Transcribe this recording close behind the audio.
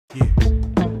Yeah.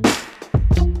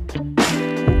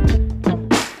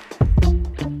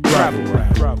 Travel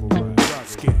rap.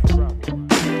 Skin. We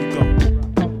go.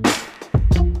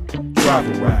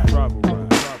 Travel rap.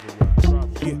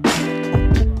 Yeah.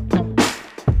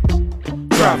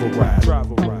 Travel rap.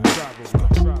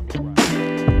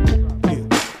 Yeah.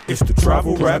 It's the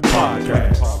Travel Rap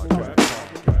Podcast.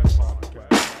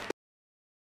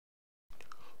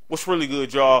 What's really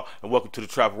good, y'all, and welcome to the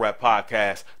Travel Rap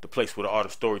Podcast, the place where the art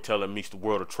of storytelling meets the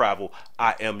world of travel.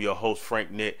 I am your host, Frank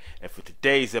Nitt, and for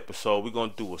today's episode, we're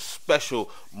going to do a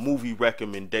special movie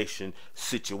recommendation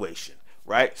situation,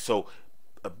 right? So,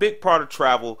 a big part of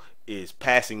travel is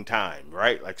passing time,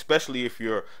 right? Like, especially if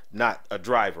you're not a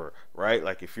driver, right?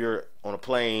 Like, if you're on a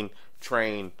plane,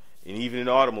 train, and even an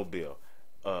automobile,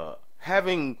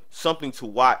 having something to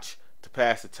watch to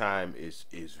pass the time is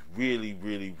really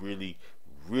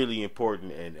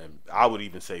important, and I would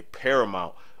even say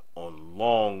paramount on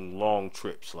long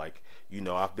trips. Like,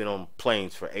 I've been on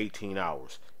planes for 18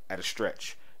 hours at a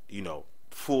stretch,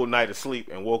 full night of sleep,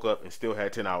 and woke up and still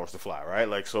had 10 hours to fly, right?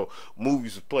 Like, so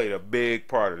movies have played a big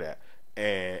part of that,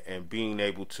 and being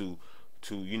able to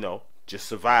just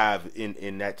survive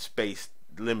in that space,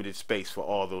 limited space, for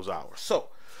all those hours. So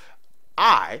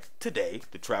today,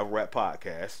 the Travel Rap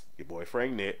Podcast, your boy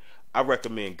Frank Nitt, I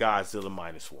recommend Godzilla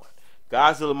 -1.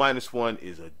 Godzilla -1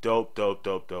 is a dope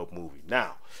movie.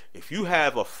 Now, if you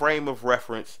have a frame of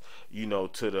reference,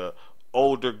 to the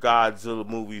older Godzilla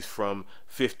movies from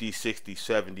 50s, 60s,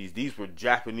 70s, these were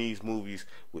Japanese movies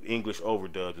with English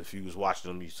overdubs. If you was watching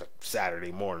them, it's like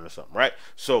Saturday morning or something, right?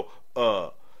 So,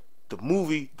 the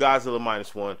movie Godzilla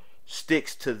 -1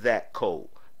 sticks to that code.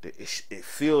 It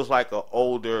feels like an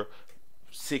older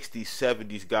 60s,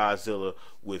 70s Godzilla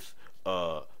with,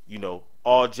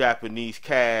 all Japanese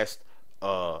cast.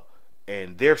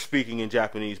 And they're speaking in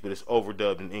Japanese, but it's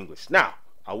overdubbed in English. Now,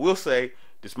 I will say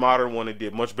this modern one, it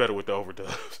did much better with the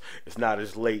overdubs. It's not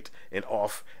as late and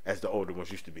off as the older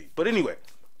ones used to be. But anyway,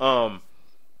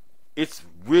 it's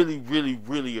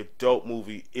really a dope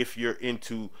movie if you're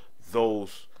into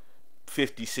those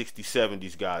 50s, 60s,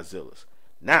 70s Godzillas.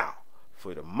 Now,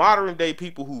 for the modern day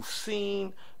people who've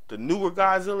seen the newer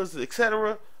Godzillas,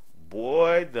 etc.,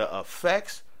 boy, the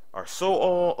effects are so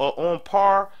on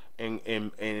par. And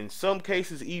in some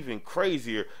cases even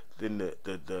crazier than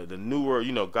the newer,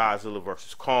 Godzilla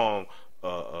versus Kong,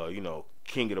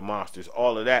 King of the Monsters,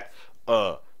 all of that.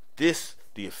 The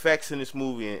effects in this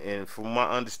movie, and from my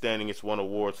understanding, it's won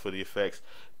awards for the effects.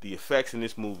 The effects in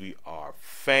this movie are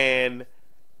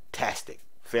fantastic.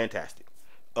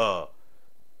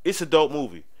 It's a dope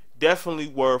movie. Definitely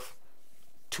worth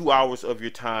 2 hours of your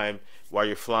time while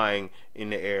you're flying in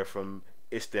the air from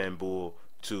Istanbul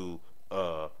to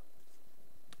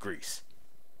Greece.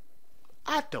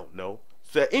 I don't know.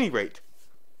 So at any rate,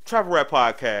 Travel Rap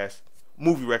Podcast,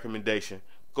 movie recommendation.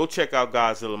 Go check out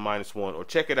Godzilla -1, or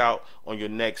check it out on your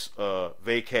next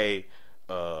vacay,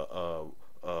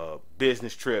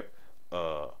 business trip,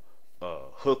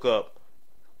 hookup.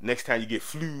 Next time you get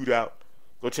flued out,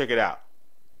 go check it out.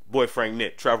 Boy Frank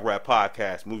Nitt, Travel Rap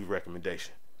Podcast, movie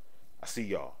recommendation. I see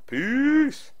y'all.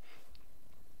 Peace.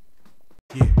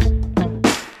 Yeah.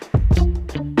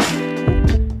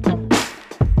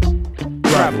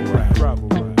 Travel rap.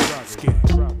 Skin. We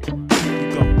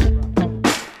go.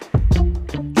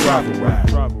 Travel rap.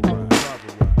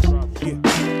 Yeah.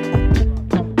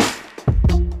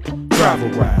 Travel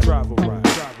rap.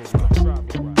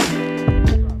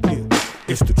 Yeah.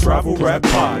 It's the Travel Rap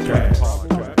Podcast.